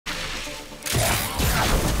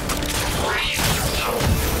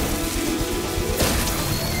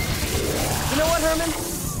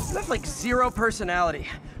like zero personality.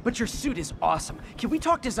 But your suit is awesome. Can we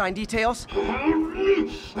talk design details?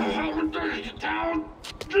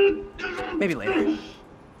 Maybe later.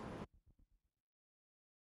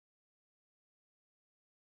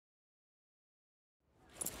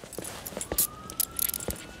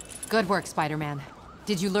 Good work, Spider-Man.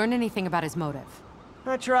 Did you learn anything about his motive?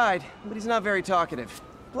 I tried, but he's not very talkative.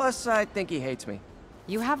 Plus, I think he hates me.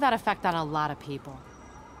 You have that effect on a lot of people.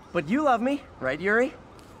 But you love me, right, Yuri?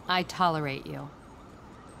 I tolerate you.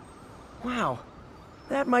 Wow.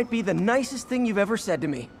 That might be the nicest thing you've ever said to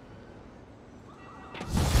me.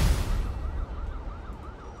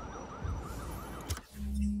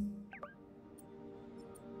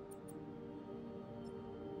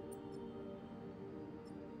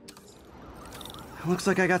 Looks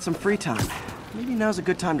like I got some free time. Maybe now's a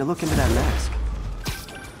good time to look into that mask.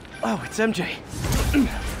 Oh, it's MJ.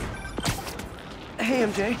 Hey,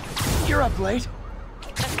 MJ. You're up late.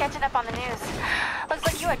 Just catching up on the news. Looks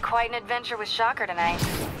like you had quite an adventure with Shocker tonight.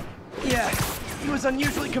 Yeah, he was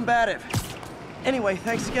unusually combative. Anyway,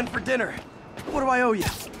 thanks again for dinner. What do I owe you?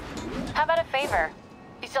 How about a favor?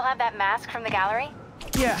 You still have that mask from the gallery?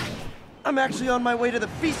 Yeah, I'm actually on my way to the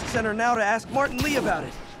Feast Center now to ask Martin Lee about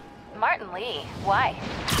it. Martin Lee? Why?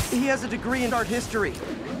 He has a degree in art history.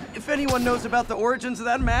 If anyone knows about the origins of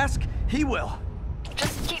that mask, he will.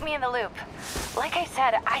 Just keep me in the loop. Like I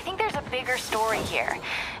said, I think there's a bigger story here,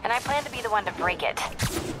 and I plan to be the one to break it.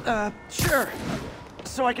 Sure.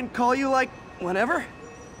 So I can call you, like, whenever?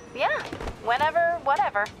 Yeah, whenever,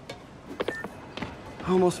 whatever.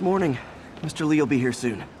 Almost morning. Mr. Lee will be here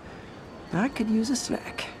soon. I could use a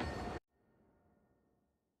snack.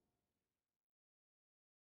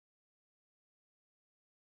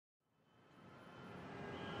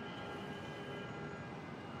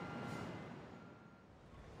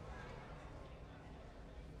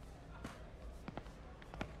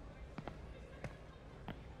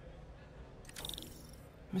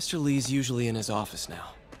 Mr. Lee's usually in his office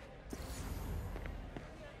now.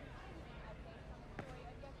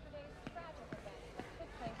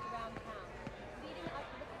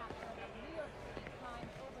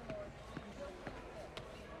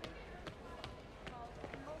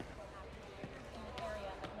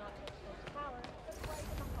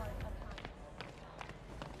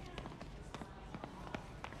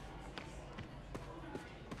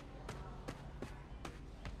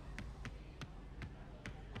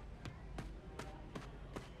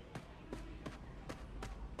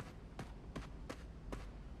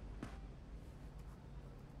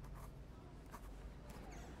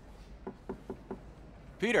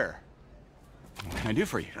 Peter, what can I do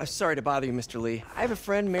for you? Sorry to bother you, Mr. Lee. I have a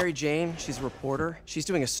friend, Mary Jane. She's a reporter. She's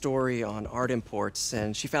doing a story on art imports,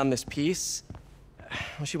 and she found this piece.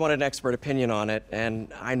 Well, she wanted an expert opinion on it,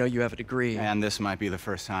 and I know you have a degree. And this might be the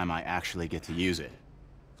first time I actually get to use it.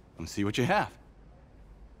 Let's see what you have.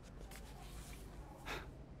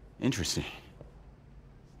 Interesting.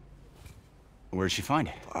 Where'd she find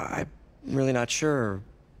it? I'm really not sure.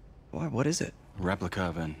 Why, what is it? A replica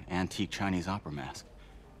of an antique Chinese opera mask.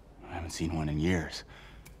 I haven't seen one in years.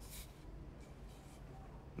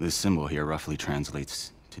 This symbol here roughly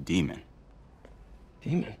translates to demon.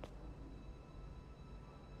 Demon?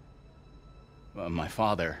 My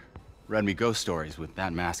father read me ghost stories with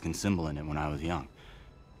that mask and symbol in it when I was young.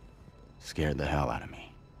 Scared the hell out of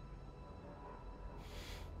me.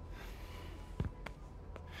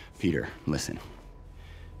 Peter, listen.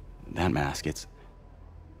 That mask, it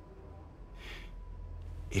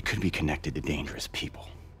could be connected to dangerous people.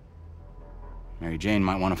 Mary Jane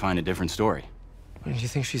might want to find a different story. Do you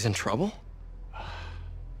think she's in trouble?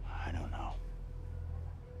 I don't know.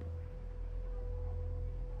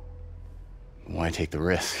 Why take the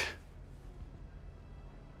risk?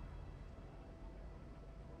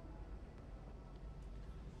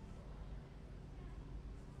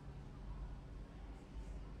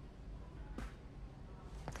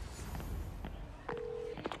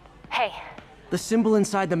 Hey, The symbol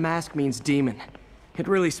inside the mask means demon. It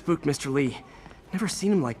really spooked Mr. Lee. Never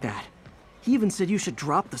seen him like that. He even said you should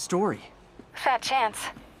drop the story. fat chance.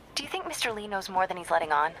 Do you think Mr. Lee knows more than he's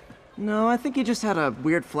letting on? No, I think he just had a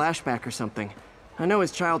weird flashback or something. I know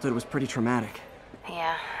his childhood was pretty traumatic.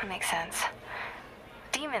 Yeah, makes sense.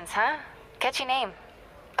 Demons, huh? Catchy name.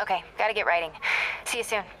 Okay, gotta get writing. See you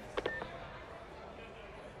soon.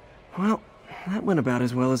 Well, that went about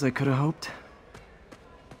as well as I could have hoped.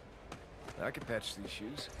 I could patch these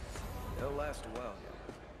shoes. They'll last a while.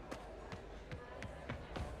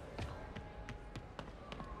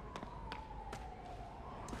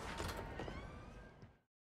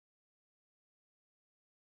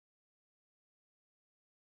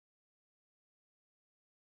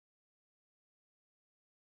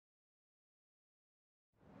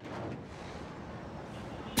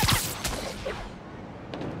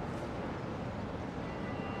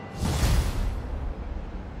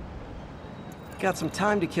 Got some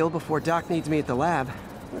time to kill before Doc needs me at the lab.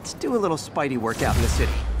 Let's do a little Spidey workout in the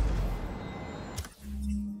city.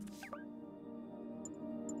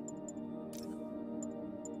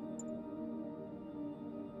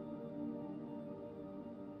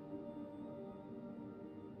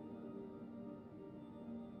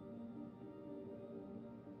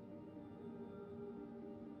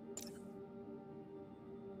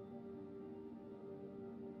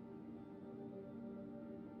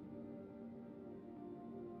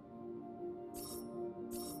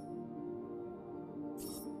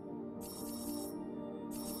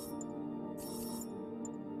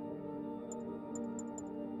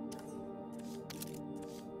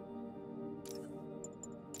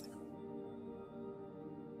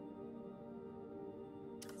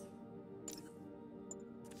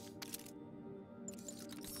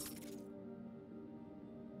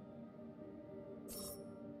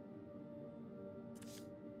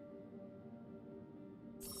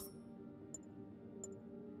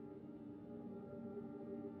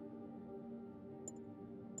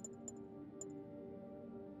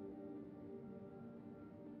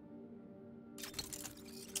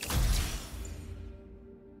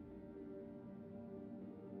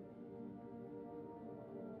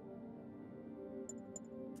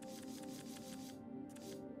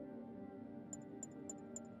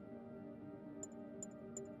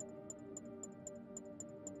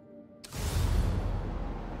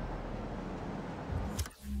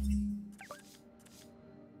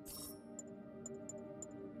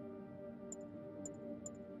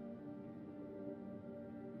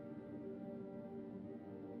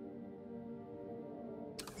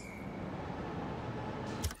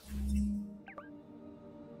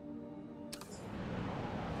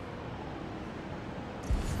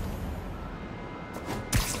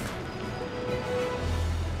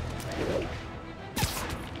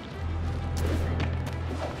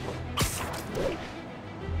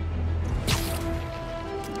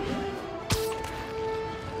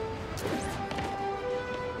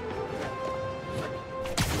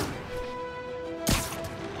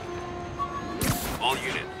 All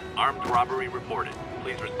units, armed robbery reported.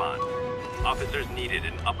 Please respond. Officers needed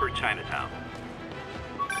in Upper Chinatown.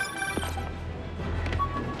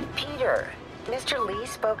 Peter, Mr. Lee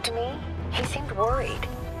spoke to me. He seemed worried.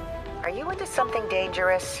 Are you into something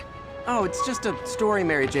dangerous? Oh, it's just a story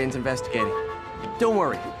Mary Jane's investigating. Don't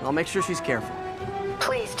worry, I'll make sure she's careful.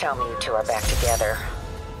 Please tell me you two are back together.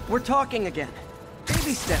 We're talking again.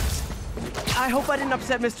 Baby steps. I hope I didn't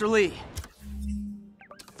upset Mr. Lee.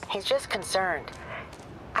 He's just concerned.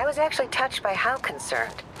 I was actually touched by how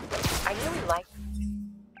concerned. I really like...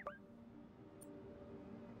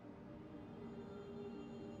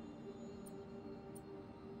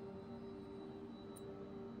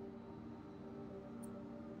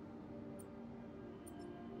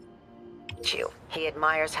 you. He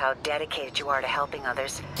admires how dedicated you are to helping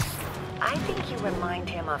others. I think you remind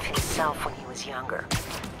him of himself when he was younger.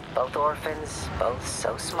 Both orphans, both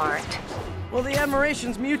so smart. Well, the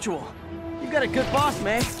admiration's mutual. You've got a good boss,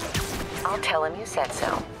 May. I'll tell him you said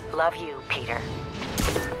so. Love you, Peter.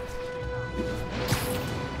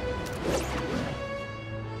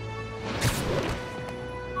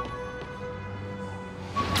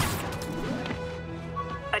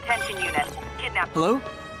 Attention unit. Kidnap. Hello?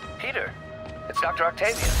 Peter, it's Dr.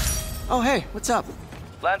 Octavius. Oh, hey, what's up?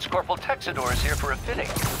 Lance Corporal Texador is here for a fitting.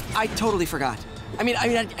 I totally forgot. I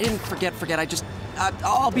didn't forget. I just...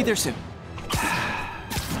 I'll be there soon.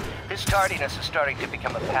 His tardiness is starting to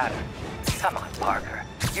become a pattern. Come on, Parker.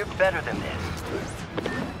 You're better than this.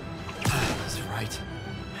 That's right.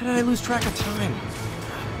 How did I lose track of time?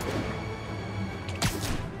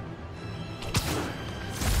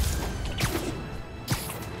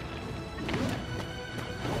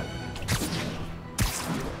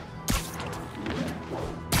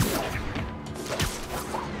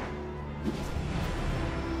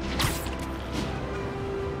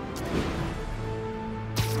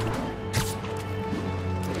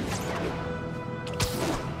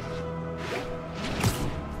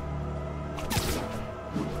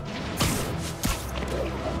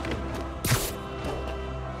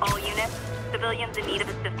 Civilians in need of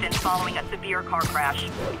assistance following a severe car crash.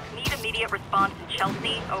 Need immediate response in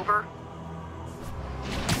Chelsea, over.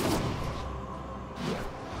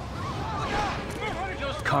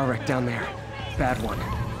 Car wreck down there. Bad one.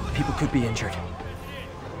 People could be injured.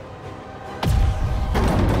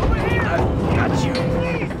 I've got you!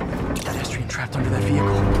 Pedestrian trapped under that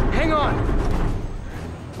vehicle. Hang on!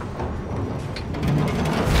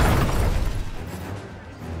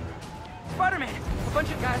 Spider-Man! A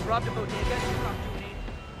bunch of guys robbed a bodega and dropped grenades.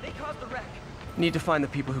 They caused the wreck. Need to find the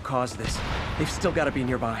people who caused this. They've still got to be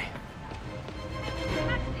nearby.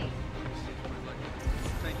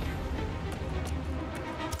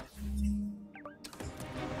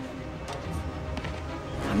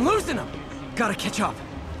 I'm losing them! Gotta catch up.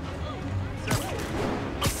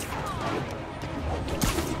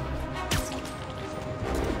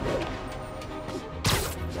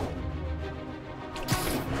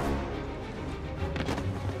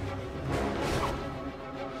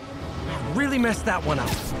 Really messed that one up.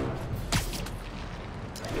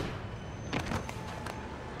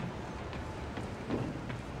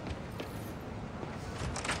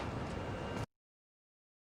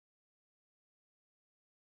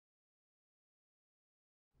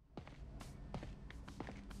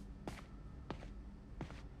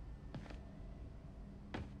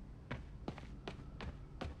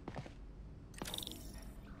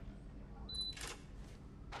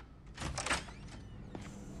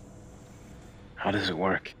 How does it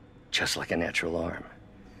work? Just like a natural arm.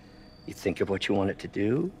 You think of what you want it to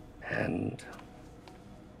do, and...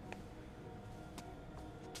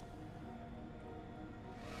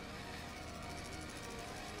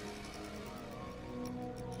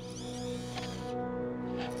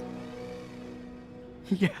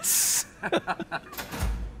 Yes!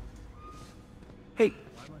 Hey,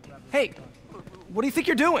 what do you think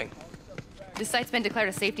you're doing? This site's been declared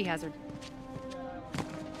a safety hazard.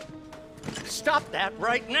 Stop that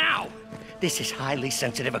right now! This is highly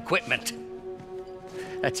sensitive equipment.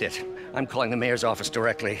 That's it. I'm calling the mayor's office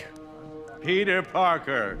directly. Peter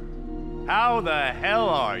Parker, how the hell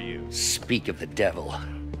are you? Speak of the devil.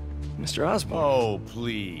 Mr. Osborn. Oh,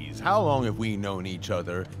 please. How long have we known each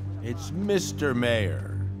other? It's Mr.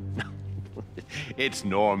 Mayor. It's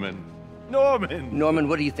Norman. Norman! Norman,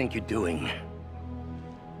 what do you think you're doing?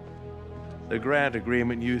 The grant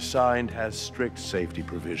agreement you signed has strict safety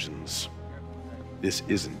provisions. This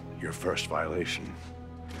isn't your first violation.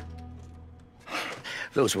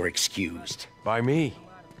 Those were excused. By me.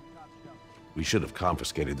 We should have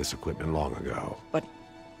confiscated this equipment long ago.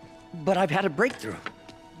 But I've had a breakthrough.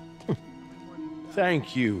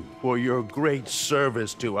 Thank you for your great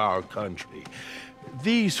service to our country.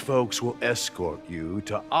 These folks will escort you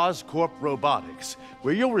to Oscorp Robotics,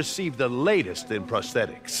 where you'll receive the latest in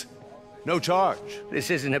prosthetics. No charge.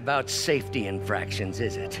 This isn't about safety infractions,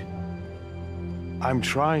 is it? I'm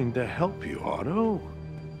trying to help you, Otto.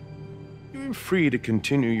 You're free to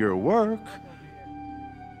continue your work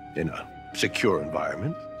in a secure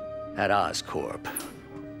environment. At Oscorp.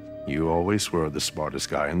 You always were the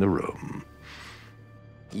smartest guy in the room.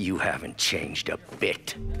 You haven't changed a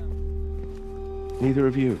bit. Neither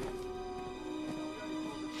of you.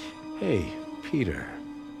 Hey, Peter.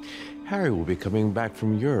 Harry will be coming back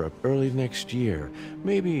from Europe early next year.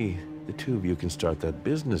 Maybe the two of you can start that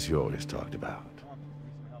business you always talked about.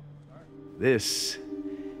 This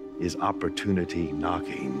is opportunity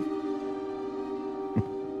knocking.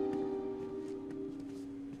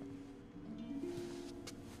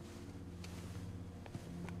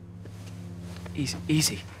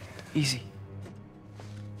 Easy.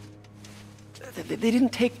 They didn't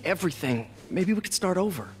take everything. Maybe we could start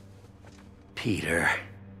over. Peter,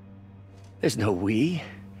 there's no we.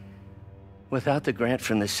 Without the grant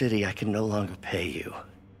from the city, I can no longer pay you.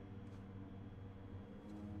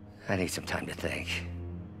 I need some time to think.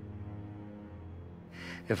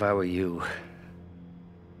 If I were you,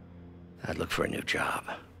 I'd look for a new job.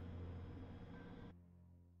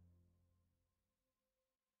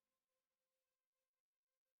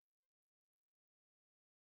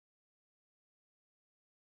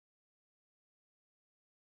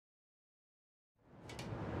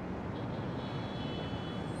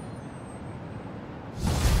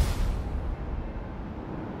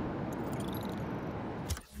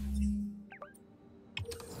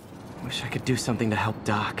 Wish I could do something to help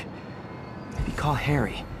Doc. Maybe call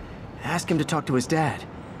Harry. Ask him to talk to his dad.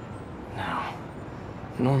 No.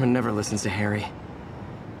 Norman never listens to Harry.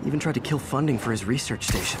 He even tried to kill funding for his research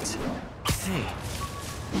stations. Hey,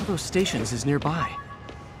 one of those stations is nearby.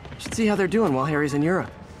 Should see how they're doing while Harry's in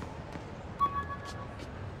Europe.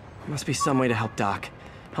 Must be some way to help Doc.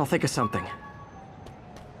 I'll think of something.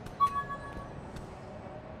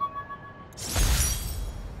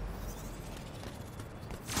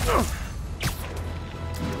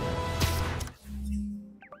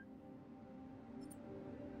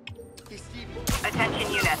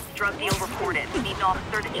 Attention units, drug deal reported. Need an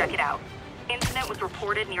officer to check it out. Incident was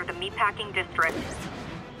reported near the meatpacking district.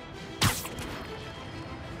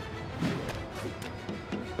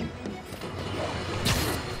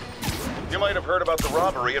 You might have heard about the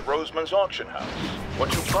robbery at Roseman's auction house.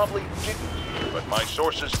 What you probably didn't hear, but my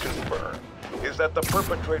sources confirm. is that the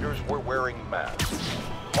perpetrators were wearing masks.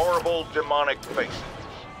 Horrible, demonic faces.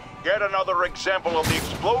 Yet another example of the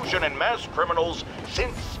explosion in mass criminals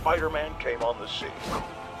since Spider-Man came on the scene.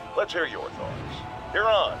 Let's hear your thoughts. You're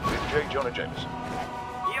on with J. Jonah Jameson.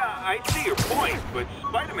 Yeah, I see your point, but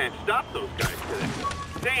Spider-Man stopped those guys today.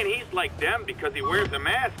 Saying he's like them because he wears a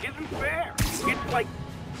mask isn't fair. It's like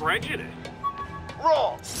prejudice.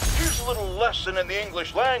 Wrong. Here's a little lesson in the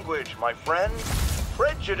English language, my friend.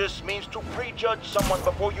 Prejudice means to prejudge someone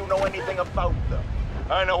before you know anything about them.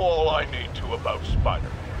 I know all I need to about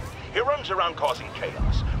Spider-Man. He runs around causing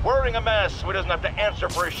chaos, wearing a mask so he doesn't have to answer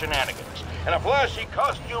for his shenanigans, and a flashy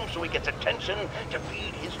costume so he gets attention to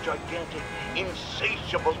feed his gigantic,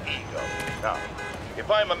 insatiable ego. Now, if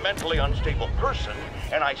I'm a mentally unstable person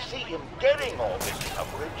and I see him getting all this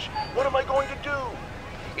coverage, what am I going to do?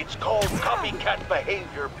 It's called copycat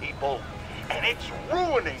behavior, people, and it's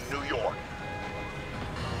ruining New York.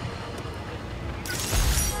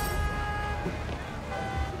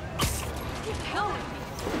 Keep killing me.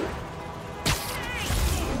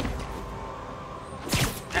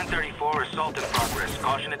 1034, assault in progress.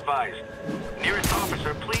 Caution advised. Nearest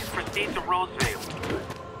officer, please proceed to Roseville.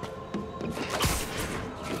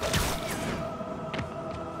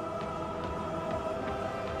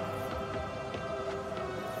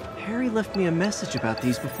 Harry left me a message about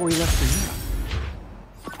these before he left for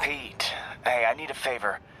Europe. Pete, hey, I need a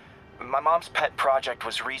favor. My mom's pet project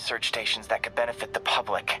was research stations that could benefit the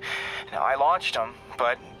public. Now, I launched them,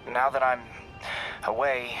 but now that I'm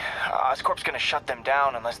away, Oscorp's gonna shut them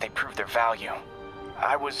down unless they prove their value.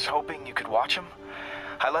 I was hoping you could watch them.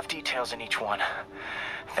 I left details in each one.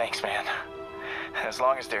 Thanks, man. As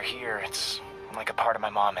long as they're here, it's like a part of my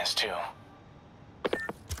mom is, too.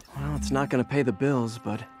 Well, it's not gonna pay the bills,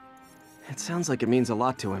 but it sounds like it means a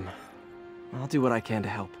lot to him. I'll do what I can to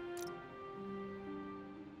help.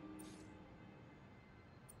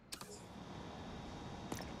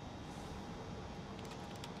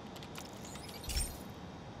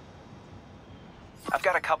 I've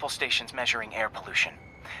got a couple stations measuring air pollution.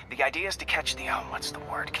 The idea is to catch the,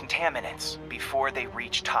 contaminants before they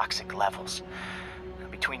reach toxic levels.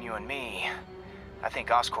 Between you and me, I think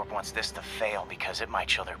Oscorp wants this to fail because it might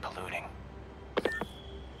show they're polluting.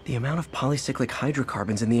 The amount of polycyclic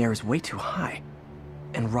hydrocarbons in the air is way too high.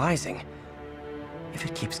 And rising. If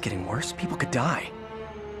it keeps getting worse, people could die.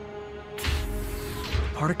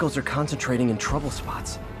 Particles are concentrating in trouble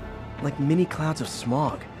spots, like mini clouds of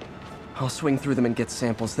smog. I'll swing through them and get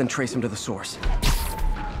samples, then trace them to the source.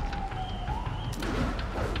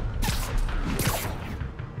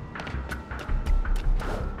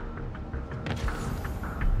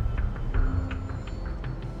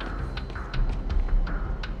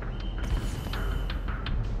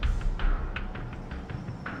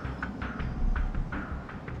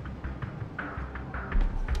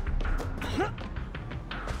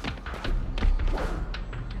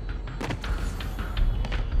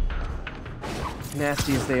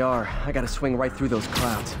 Nasty as they are, I gotta swing right through those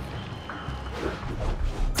clouds.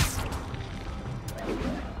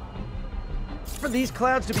 For these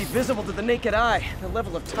clouds to be visible to the naked eye, the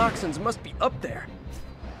level of toxins must be up there.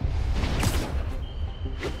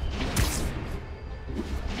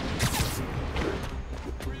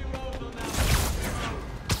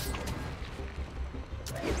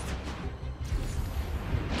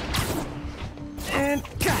 And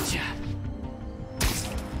gotcha!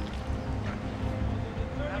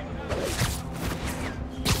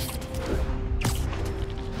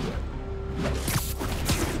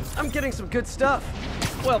 I'm getting some good stuff.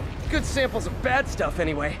 Well, good samples of bad stuff,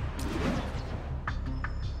 anyway.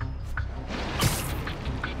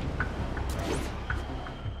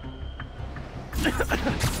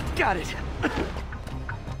 Got it.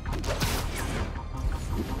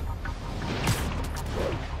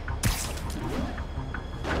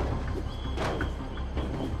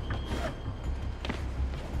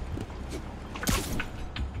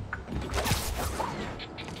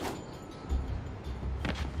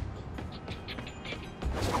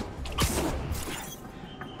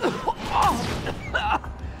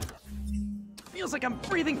 Feels like I'm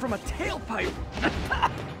breathing from a tailpipe.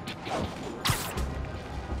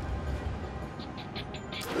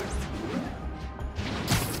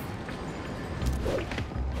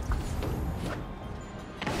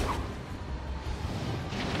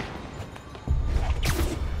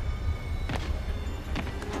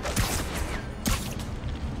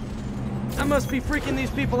 I must be freaking these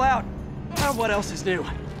people out. What else is new?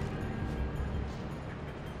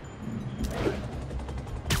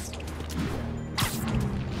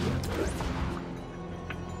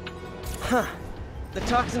 Huh. The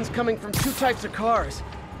toxin's coming from two types of cars.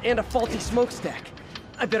 and a faulty smokestack.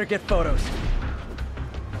 I better get photos.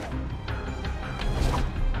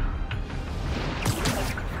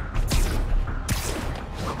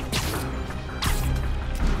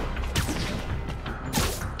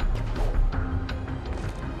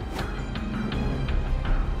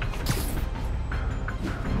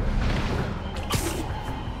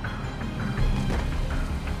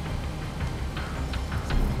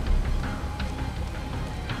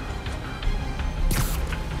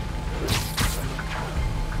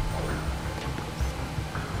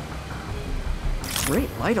 Great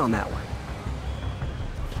light on that one.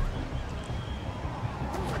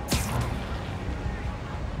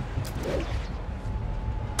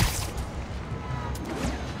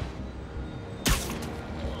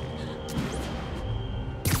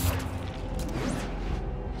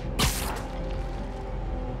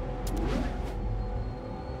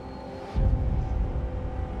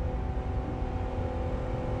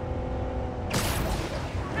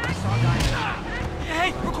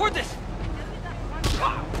 Hey, record this!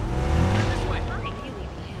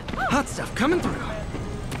 Hot stuff coming through.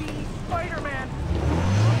 Spider-Man.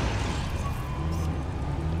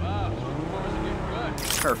 Wow, performance is getting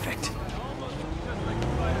good. Perfect.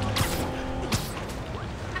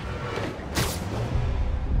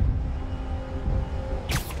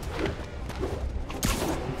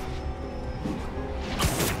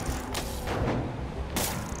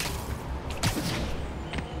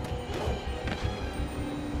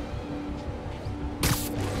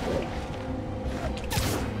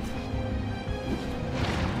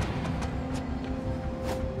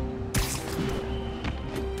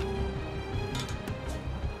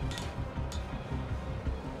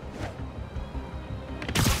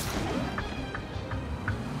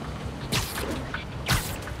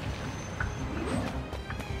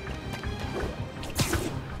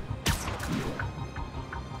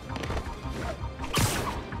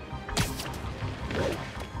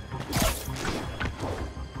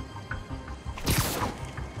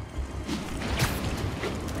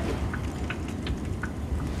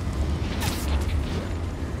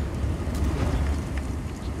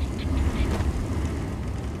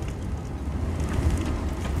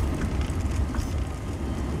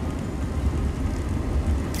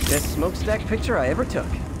 Best smokestack picture I ever took.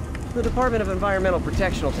 The Department of Environmental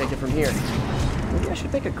Protection will take it from here. Maybe I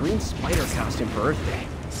should make a green spider costume for Earth Day.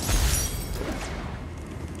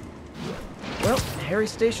 Well,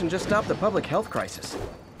 Harry's station just stopped the public health crisis.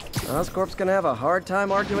 Oscorp's gonna have a hard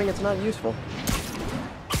time arguing it's not useful.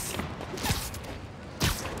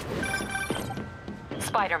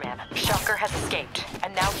 Spider-Man, Shocker has escaped,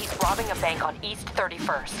 and now he's robbing a bank on East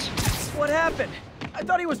 31st. What happened? I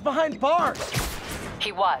thought he was behind bars.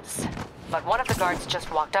 He was, but one of the guards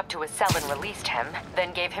just walked up to his cell and released him,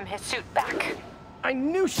 then gave him his suit back. I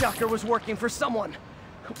knew Shocker was working for someone.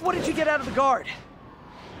 What did you get out of the guard?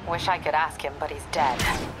 Wish I could ask him, but he's dead.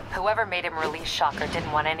 Whoever made him release Shocker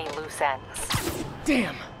didn't want any loose ends.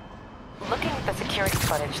 Damn. Looking at the security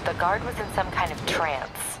footage, the guard was in some kind of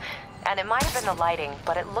trance. And it might have been the lighting,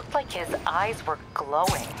 but it looked like his eyes were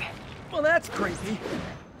glowing. Well, that's creepy.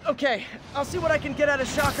 Okay, I'll see what I can get out of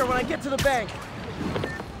Shocker when I get to the bank.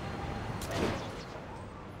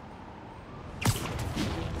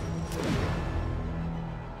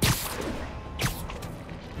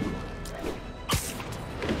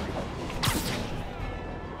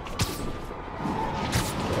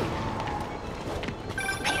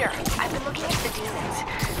 Peter, I've been looking at the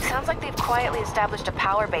demons. Sounds like they've quietly established a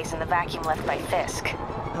power base in the vacuum left by Fisk.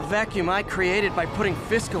 A vacuum I created by putting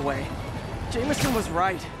Fisk away. Jameson was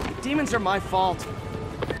right. The demons are my fault.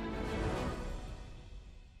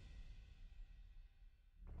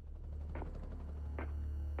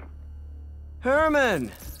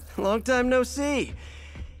 Herman! Long time no see.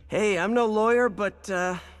 Hey, I'm no lawyer, but,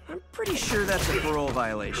 I'm pretty sure that's a parole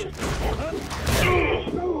violation.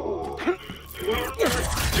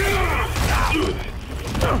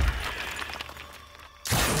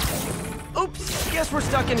 Oops, guess we're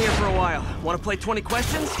stuck in here for a while. Want to play 20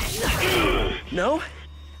 questions? No?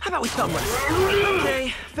 How about we thumb wrestle?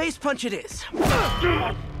 Okay, face punch it is.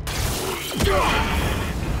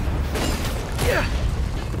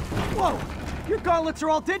 Whoa! Your gauntlets are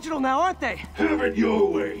all digital now, aren't they? Have it your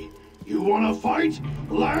way. You wanna fight?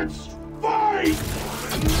 Let's fight!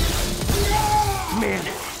 Man,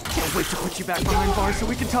 can't wait to put you back behind bars so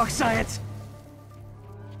we can talk science.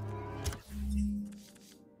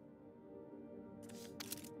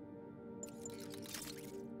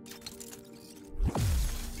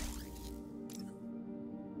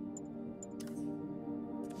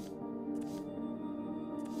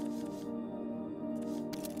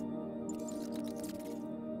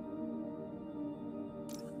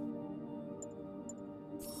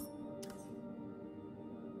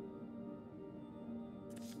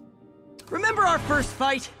 Remember our first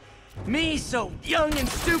fight? Me, so young and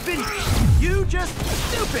stupid. You just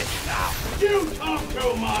stupid. You talk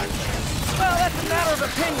too much! Well, that's a matter of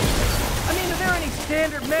opinion. I mean, are there any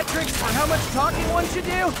standard metrics for how much talking one should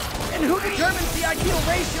do? And who determines the ideal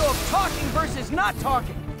ratio of talking versus not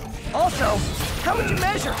talking? Also, how would you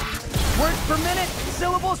measure? Words per minute?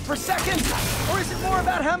 Syllables per second? Or is it more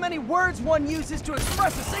about how many words one uses to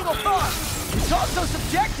express a single thought? It's all so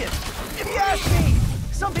subjective. If you ask me,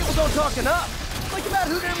 some people don't talk enough. Like about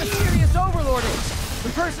who their mysterious overlord is. The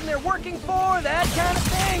person they're working for, that kind of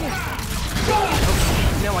thing.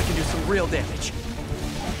 Okay, now I can do some real damage.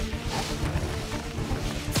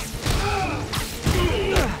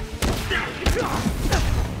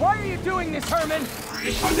 Why are you doing this, Herman?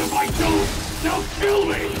 Because if I don't, they'll kill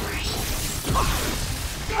me!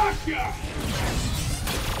 Gotcha!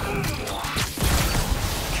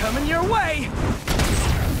 Coming your way!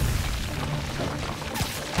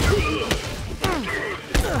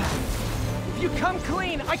 If you come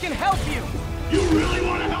clean, I can help you! You really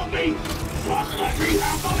want to help me? Just let me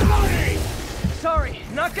have the money! Sorry,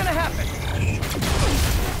 not gonna happen.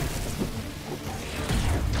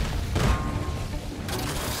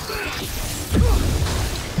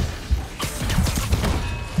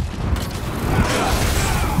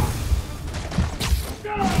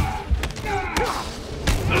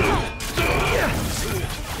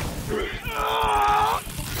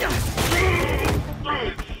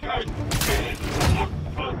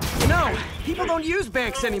 No, people don't use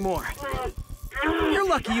banks anymore. You're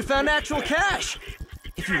lucky you found actual cash.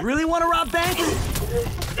 If you really want to rob banks,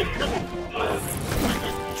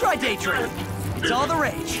 try day trading. It's all the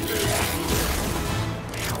rage.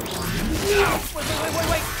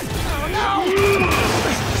 Wait. Oh, no!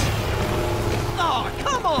 Oh,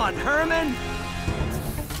 come on, Herman!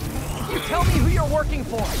 You tell me who you're working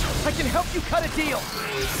for. I can help you cut a deal.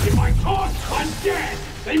 If I talk, I'm dead!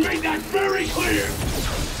 They made that very clear!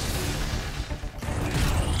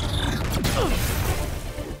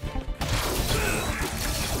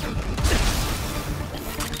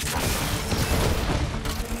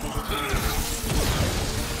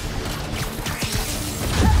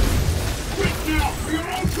 Quit now, for your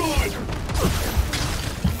own good!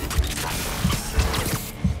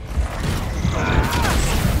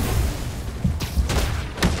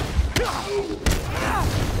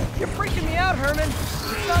 You're freaking me out, Herman.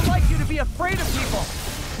 It's not like you to be afraid of people.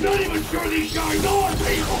 Not even sure these guys are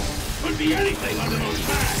people! Could be anything under those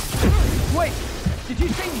masks! Wait, did you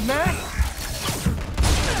say masks?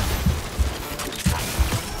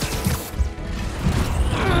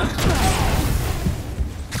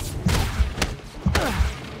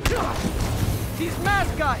 These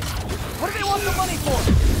mask guys, what do they want the money for?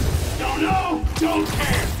 Don't know, don't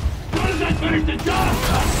care! As soon as I finish the job,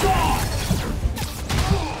 I'm gone!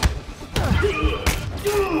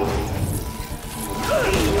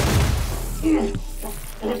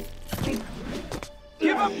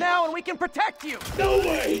 Give up now and we can protect you! No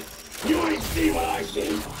way! You ain't see what I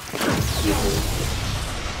see!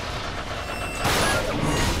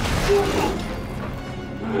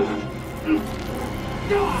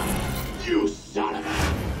 You son of a...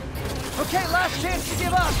 Okay, last chance to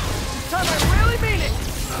give up. This time I really mean it!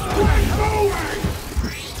 Keep moving!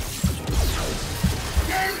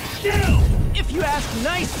 Stand still! If you ask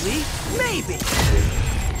nicely, maybe.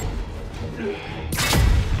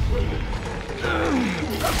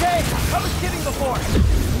 Okay, I was kidding before.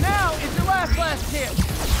 Now is your last chance.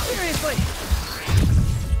 Seriously.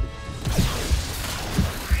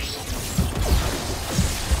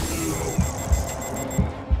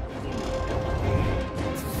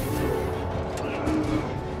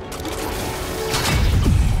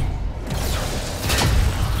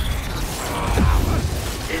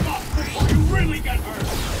 Give up before you really get hurt!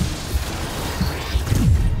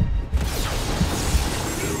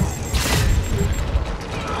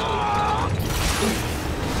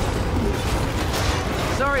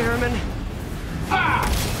 Sorry, Herman.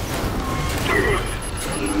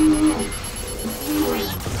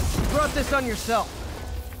 You brought this on yourself.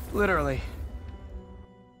 Literally.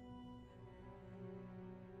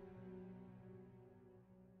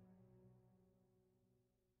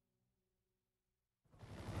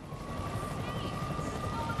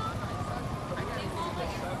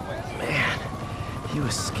 Man, he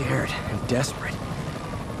was scared and desperate.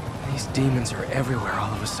 These demons are everywhere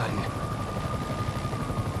all of a sudden.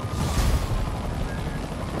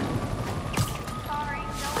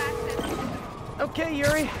 Okay,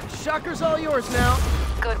 Yuri. Shocker's all yours now.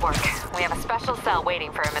 Good work. We have a special cell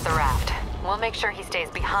waiting for him at the raft. We'll make sure he stays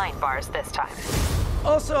behind bars this time.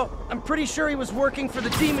 Also, I'm pretty sure he was working for the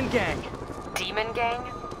Demon Gang. Demon Gang?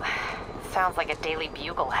 Sounds like a Daily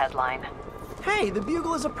Bugle headline. Hey, the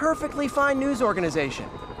Bugle is a perfectly fine news organization.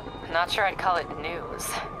 Not sure I'd call it news.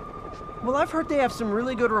 Well, I've heard they have some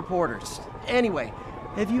really good reporters. Anyway,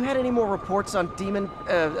 have you had any more reports on demon,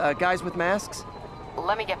 guys with masks?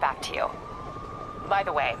 Let me get back to you. By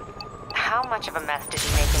the way, how much of a mess did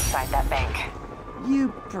you make inside that bank? You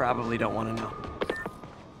probably don't want to know.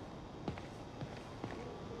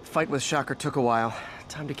 Fight with Shocker took a while.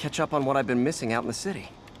 Time to catch up on what I've been missing out in the city.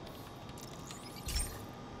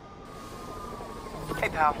 Hey,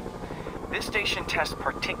 pal. This station tests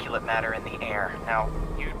particulate matter in the air. Now,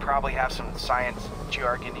 you'd probably have some science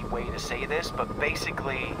jargony way to say this, but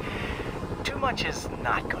basically, too much is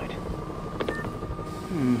not good.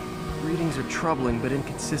 Readings are troubling but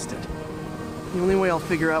inconsistent. The only way I'll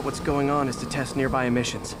figure out what's going on is to test nearby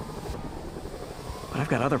emissions. But I've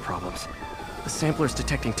got other problems. The sampler's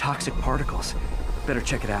detecting toxic particles. Better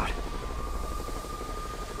check it out.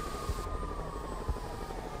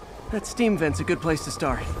 That steam vent's a good place to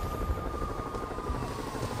start.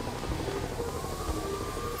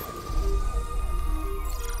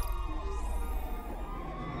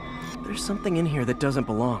 There's something in here that doesn't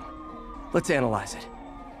belong. Let's analyze it.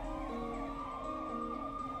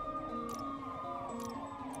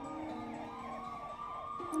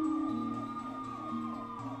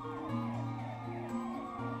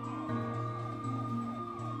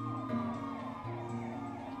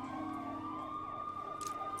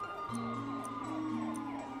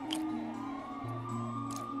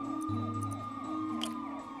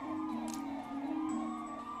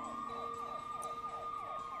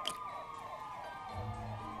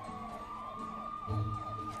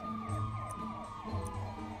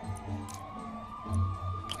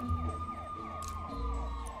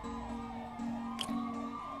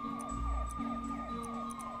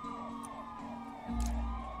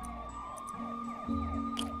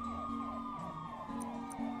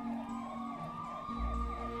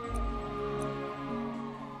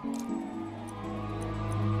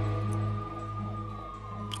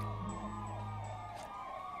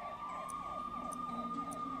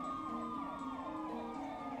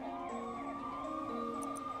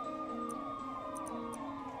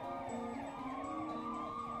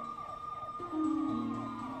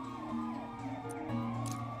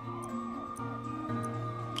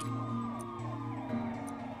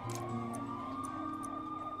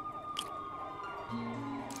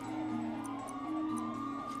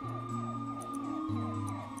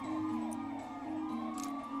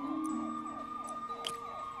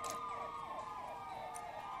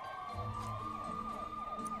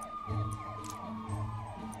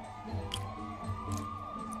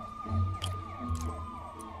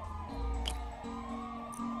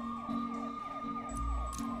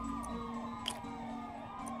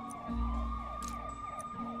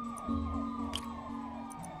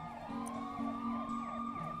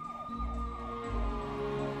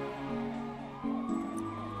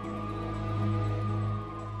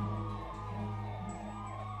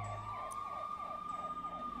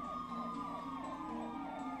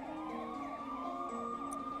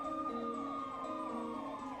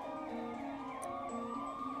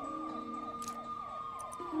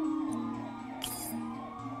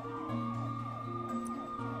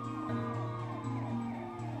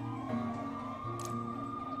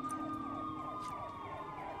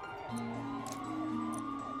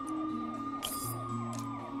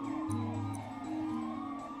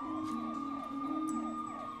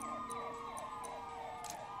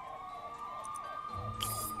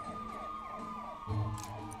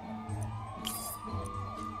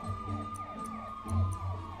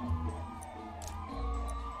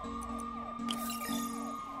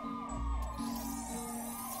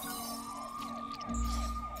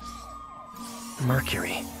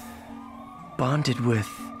 Mercury. Bonded with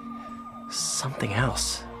something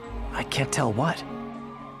else. I can't tell what.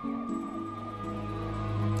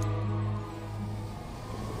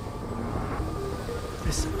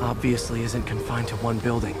 This obviously isn't confined to one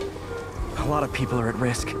building. A lot of people are at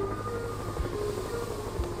risk.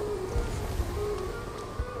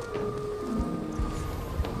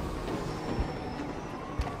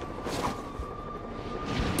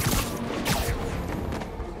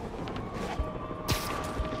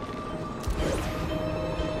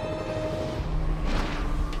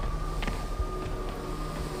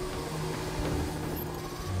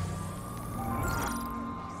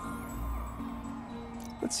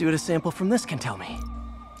 Let's see what a sample from this can tell me.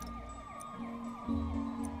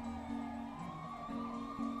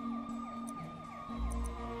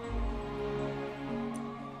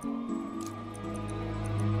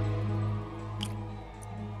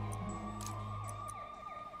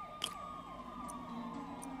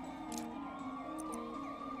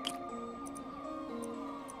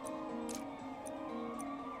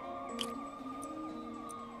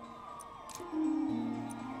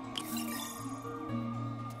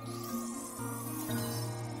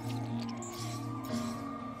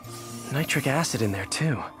 nitric acid in there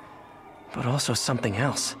too, but also something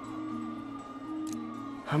else.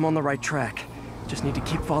 I'm on the right track. Just need to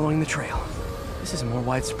keep following the trail. This is more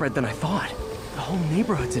widespread than I thought. The whole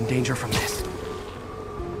neighborhood's in danger from this.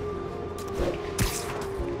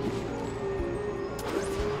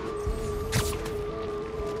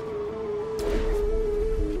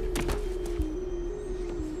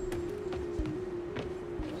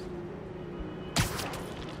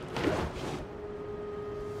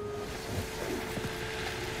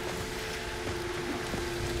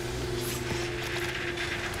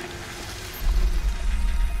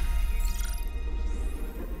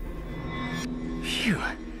 Phew,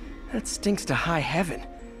 that stinks to high heaven.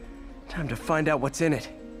 Time to find out what's in it.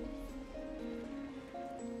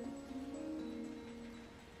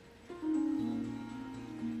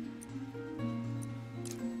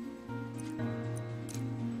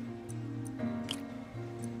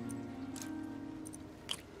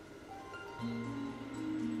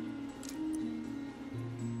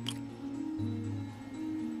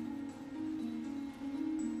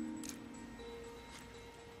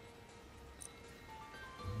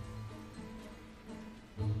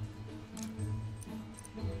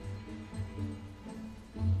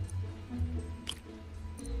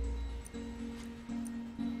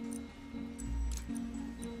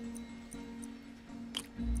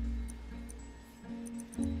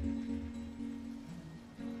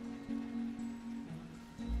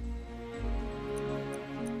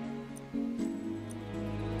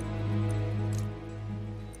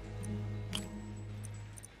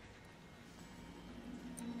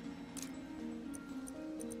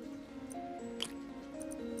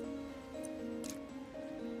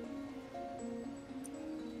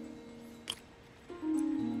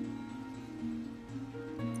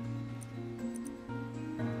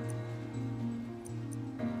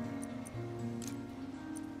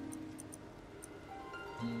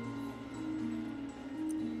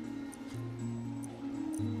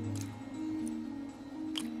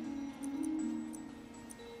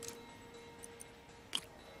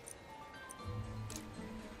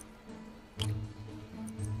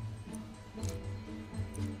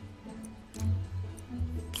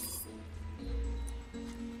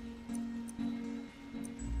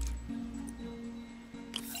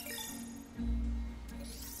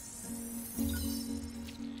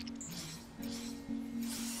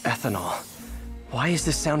 Ethanol. Why is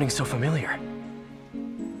this sounding so familiar?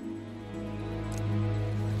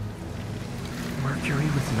 Mercury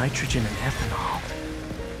with nitrogen and ethanol.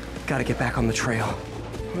 Gotta get back on the trail.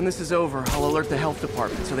 When this is over, I'll alert the health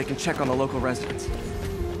department so they can check on the local residents.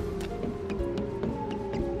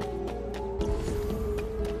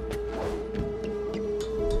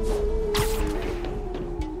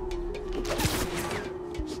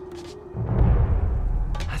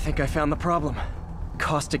 I think I found the problem.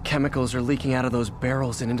 Caustic chemicals are leaking out of those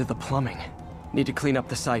barrels and into the plumbing. Need to clean up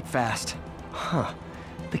the site fast. Huh.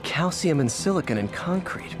 The calcium and silicon in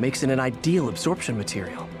concrete makes it an ideal absorption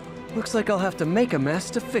material. Looks like I'll have to make a mess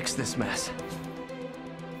to fix this mess.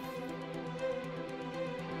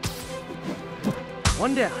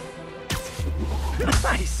 One down.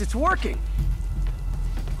 Nice, it's working!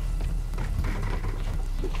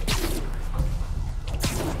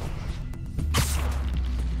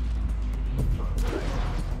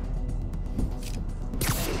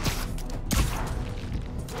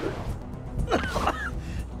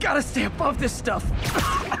 Gotta stay above this stuff.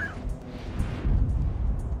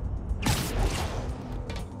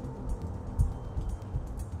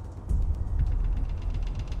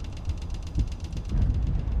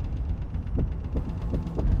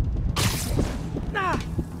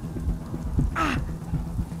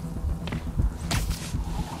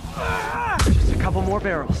 Just a couple more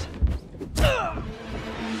barrels.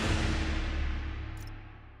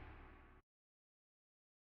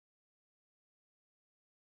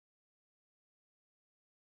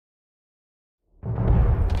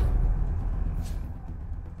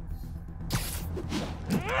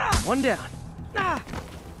 One down.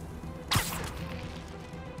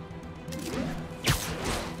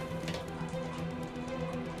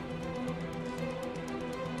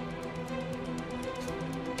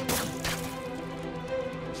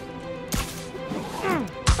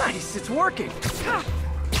 Nice, it's working.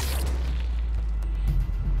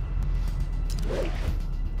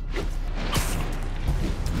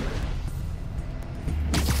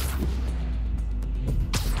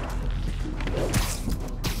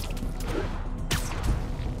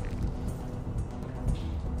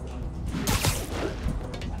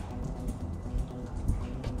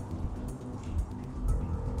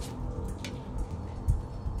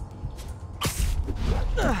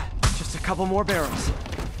 couple more barrels.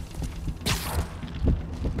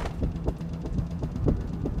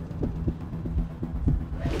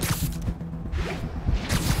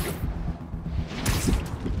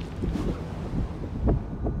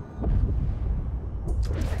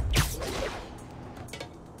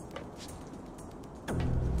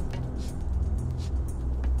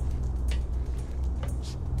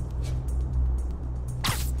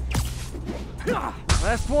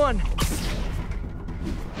 Last one.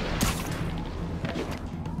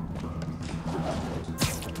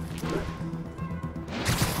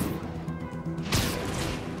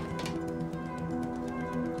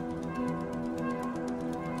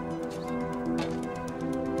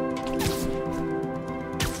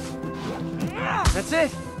 That's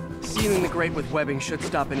it. Sealing the grate with webbing should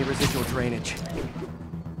stop any residual drainage.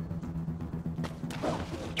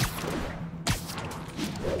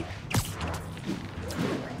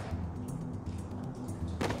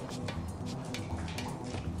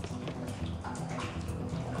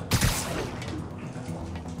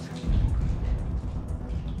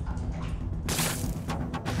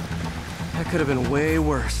 That could have been way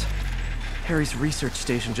worse. Harry's research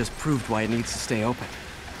station just proved why it needs to stay open.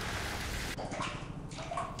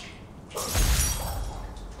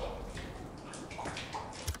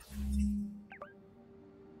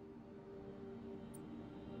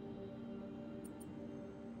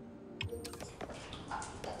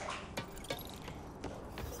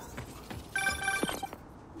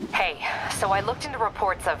 Hey, so I looked into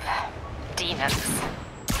reports of demons.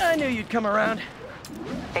 I knew you'd come around.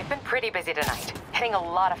 They've been pretty busy tonight, hitting a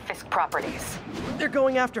lot of Fisk properties. They're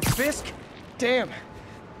going after Fisk? Damn.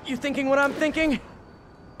 You thinking what I'm thinking?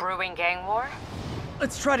 Brewing gang war?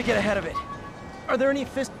 Let's try to get ahead of it. Are there any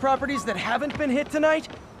Fisk properties that haven't been hit tonight?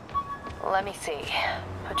 Let me see.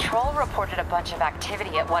 Patrol reported a bunch of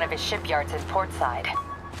activity at one of his shipyards in Portside.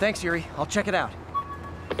 Thanks, Yuri. I'll check it out.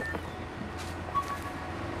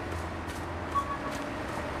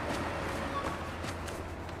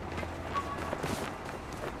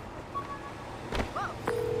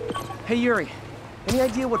 Hey, Yuri. Any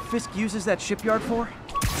idea what Fisk uses that shipyard for?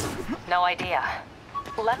 No idea.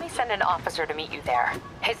 Let me send an officer to meet you there.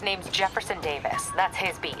 His name's Jefferson Davis. That's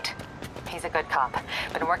his beat. He's a good cop.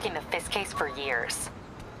 Been working the Fisk case for years.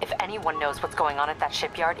 If anyone knows what's going on at that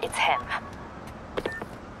shipyard, it's him.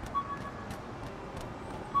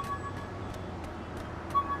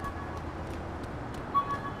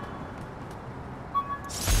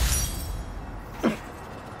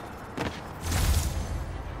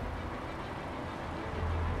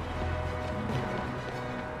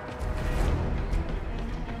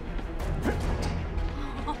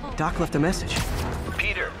 Doc left a message.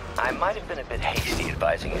 Peter, I might have been a bit hasty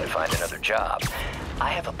advising you to find another job. I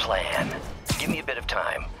have a plan. Give me a bit of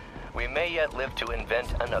time. We may yet live to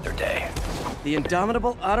invent another day. The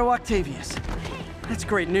indomitable Otto Octavius. That's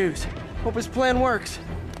great news. Hope his plan works.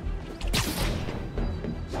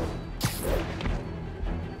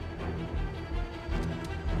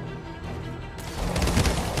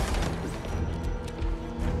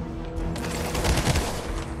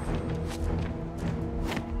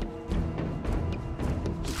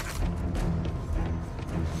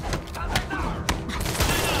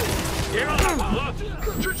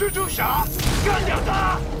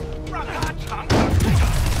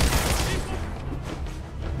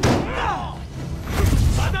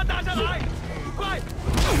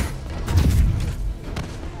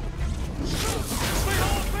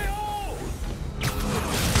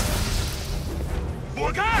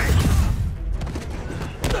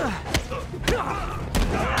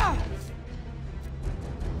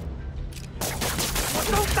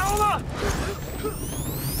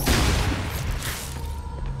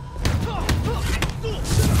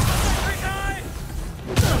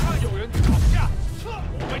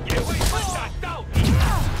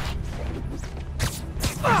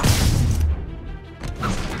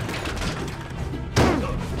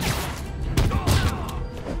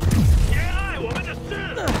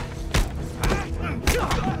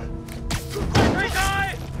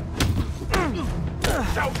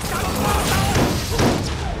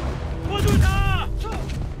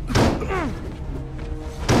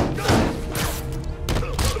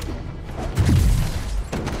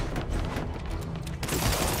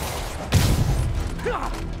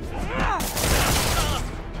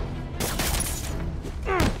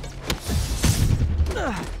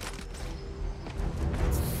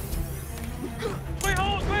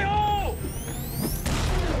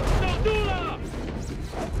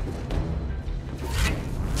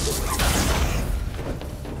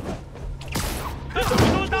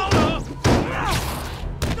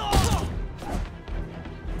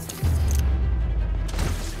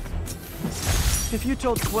 If you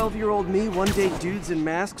told 12-year-old me one day dudes in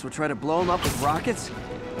masks would try to blow him up with rockets,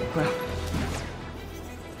 well...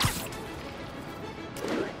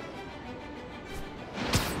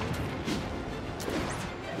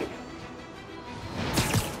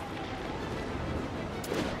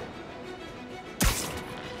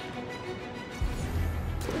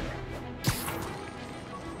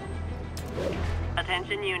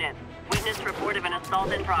 Attention units. Witness report of an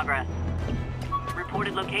assault in progress.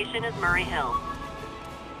 Reported location is Murray Hill.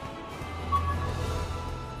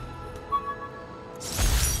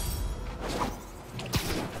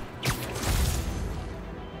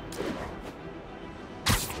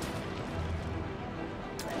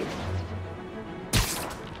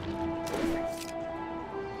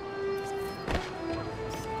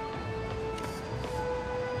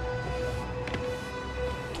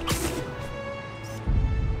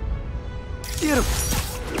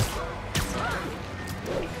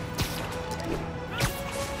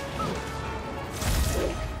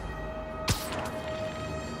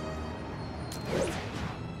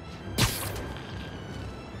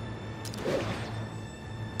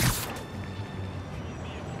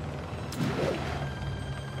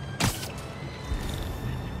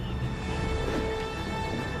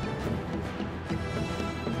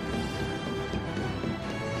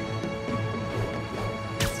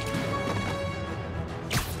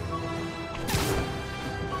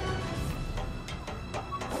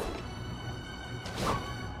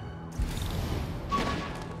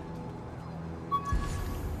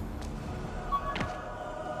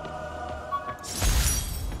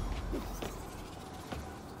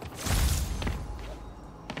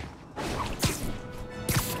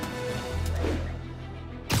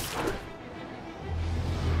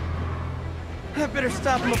 I better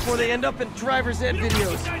stop them before they end up in driver's ed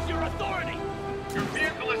videos. Recognize your authority! Your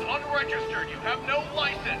vehicle is unregistered. You have no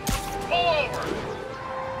license. Pull over!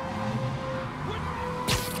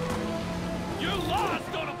 Your laws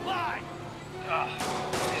don't apply!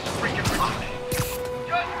 This freaking Richard.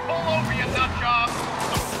 Just pull over, you nut job!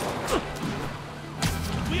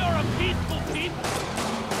 We are a peaceful people!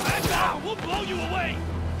 Back down! We'll blow you away!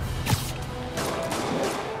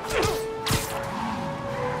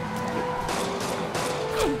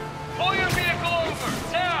 Pull your vehicle over,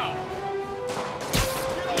 now!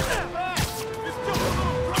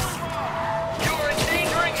 You're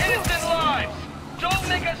endangering innocent lives! Don't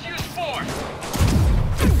make us use force!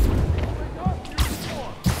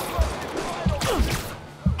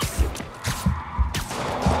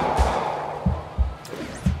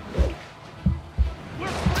 We're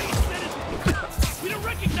free citizens! We don't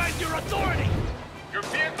recognize your authority! Your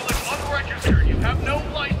vehicle is unregistered. You have no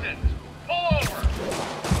license. Pull over!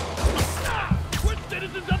 We're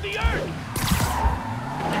citizens of the Earth!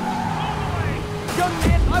 Young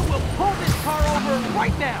man, I will pull this car over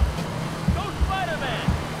right now! Go Spider-Man!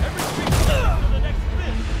 Every street to the next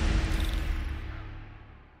fist!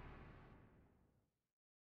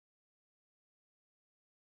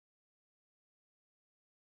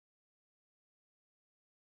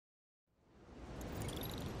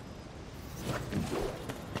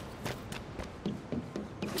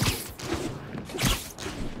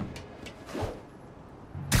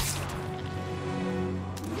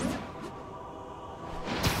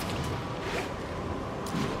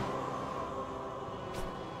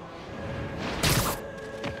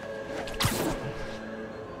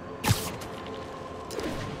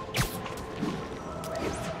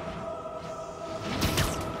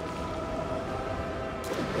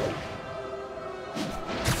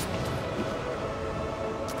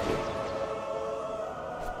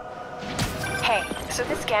 So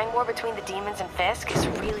this gang war between the demons and Fisk is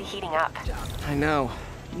really heating up. I know.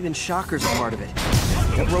 Even Shocker's a part of it.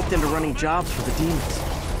 Got roped into running jobs for the demons.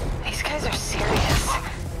 These guys are serious.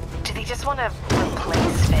 Do they just want to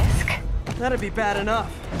replace Fisk? That'd be bad enough.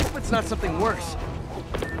 Hope it's not something worse.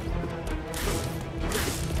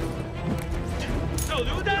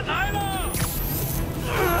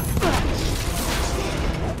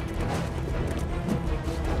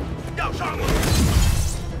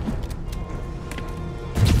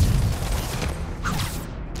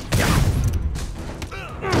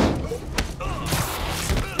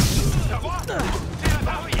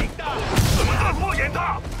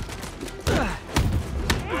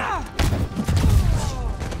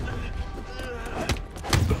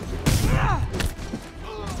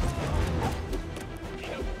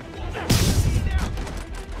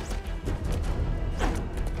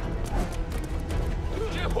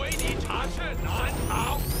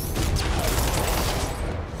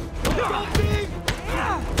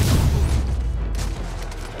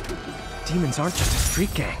 Demons aren't just a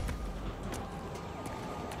street gang.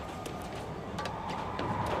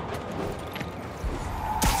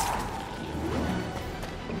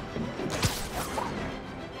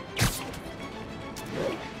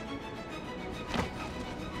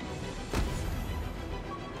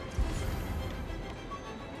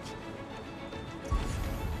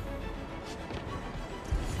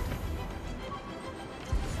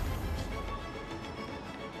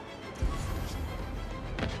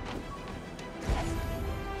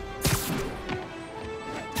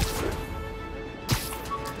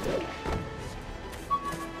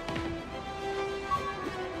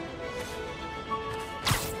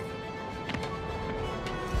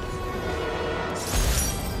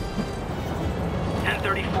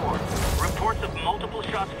 34. Reports of multiple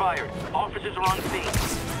shots fired. Officers are on scene.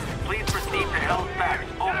 Please proceed to Hell's Backs.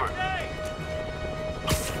 Over.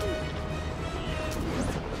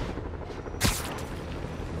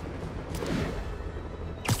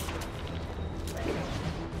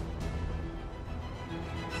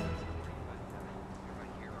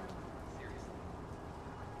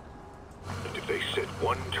 If they set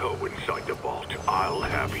one toe inside the vault, I'll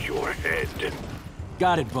have your head.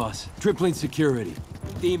 Got it, boss. Tripling security.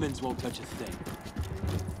 Demons won't touch a thing.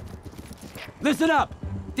 Listen up!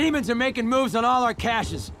 Demons are making moves on all our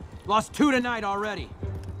caches. Lost 2 tonight already.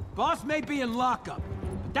 Boss may be in lockup,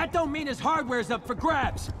 but that don't mean his hardware's up for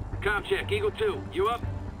grabs. Com check, Eagle 2, you up?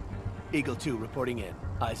 Eagle 2 reporting in.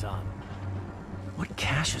 Eyes on. What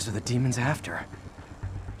caches are the demons after?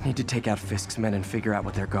 Need to take out Fisk's men and figure out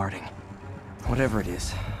what they're guarding. Whatever it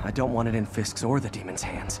is, I don't want it in Fisk's or the demons'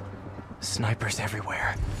 hands. Snipers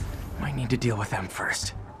everywhere. Might need to deal with them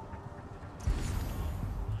first.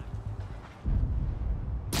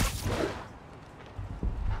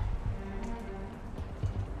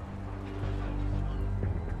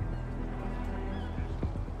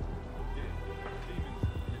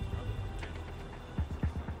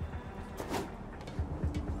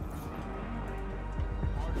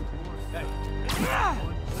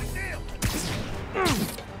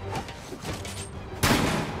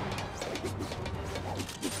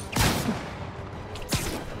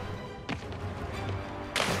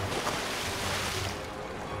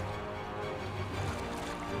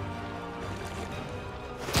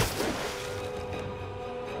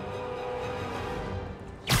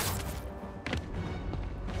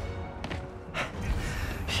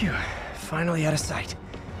 Phew, finally out of sight.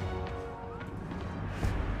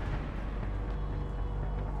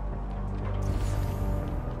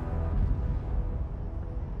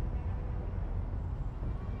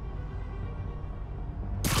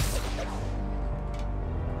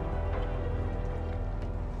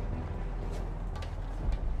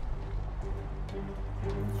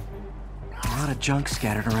 A lot of junk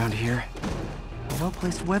scattered around here. A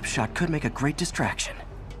well-placed web shot could make a great distraction.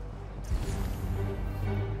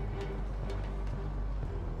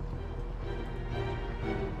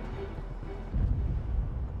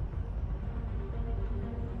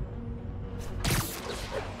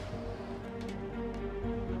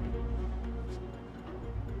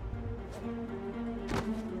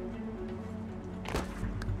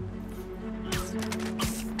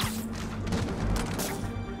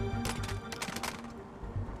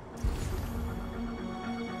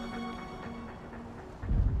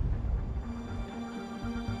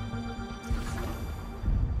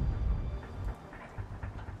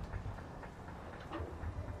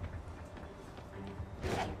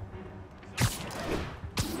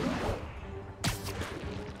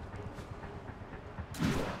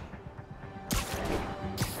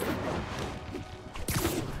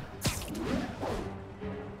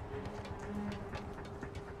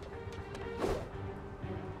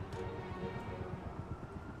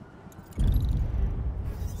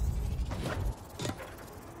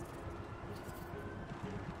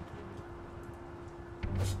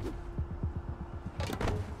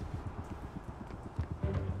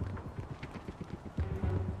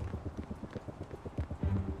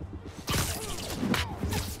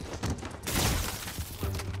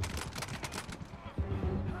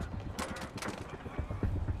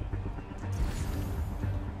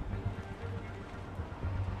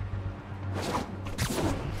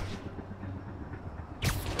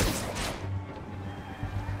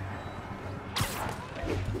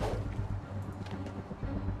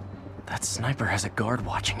 That sniper has a guard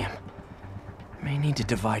watching him. May need to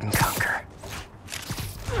divide and conquer.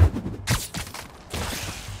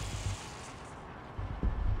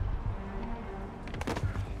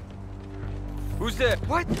 Who's there?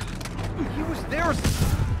 What? He was there.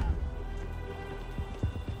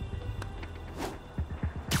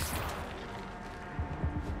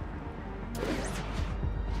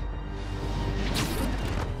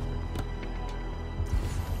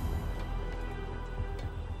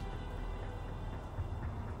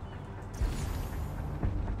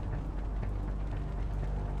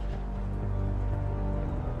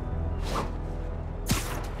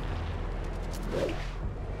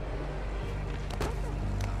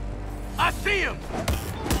 I see him!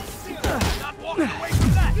 Not walking away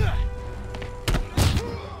from that!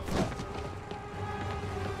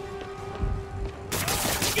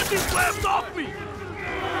 Get these blast off me!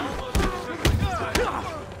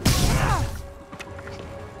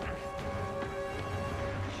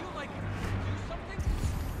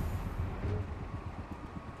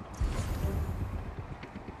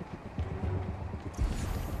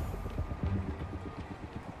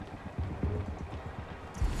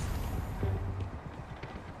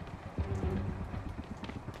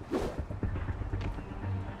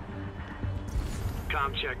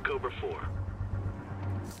 Com check Cobra 4.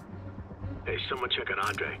 Hey, someone check on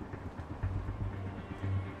Andre.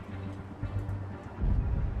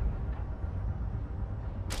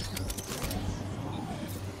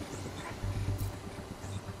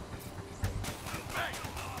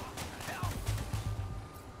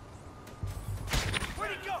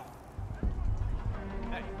 Where'd he go?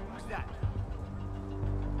 Hey, who's that?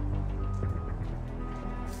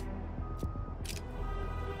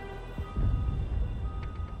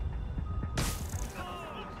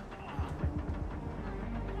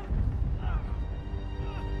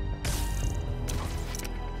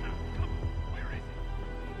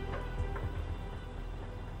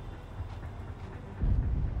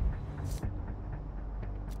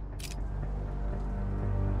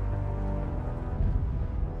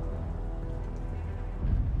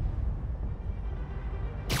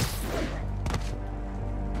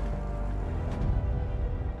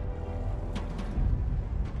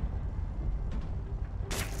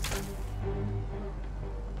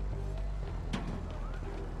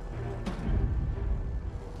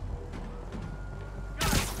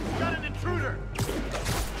 Got an intruder!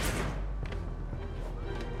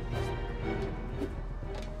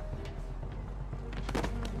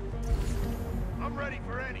 I'm ready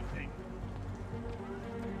for anything.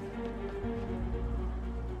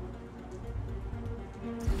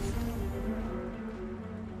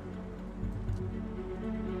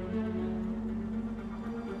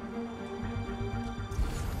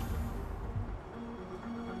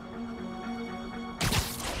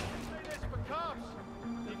 Say this for cops.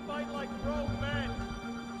 They fight like grown men.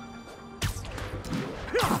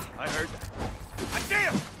 I heard that. I see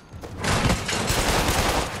him!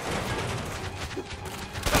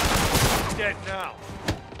 Dead now.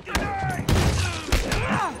 You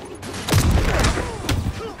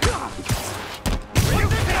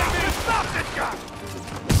can't even stop this guy!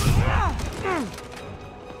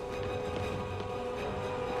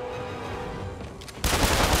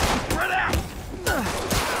 Spread out!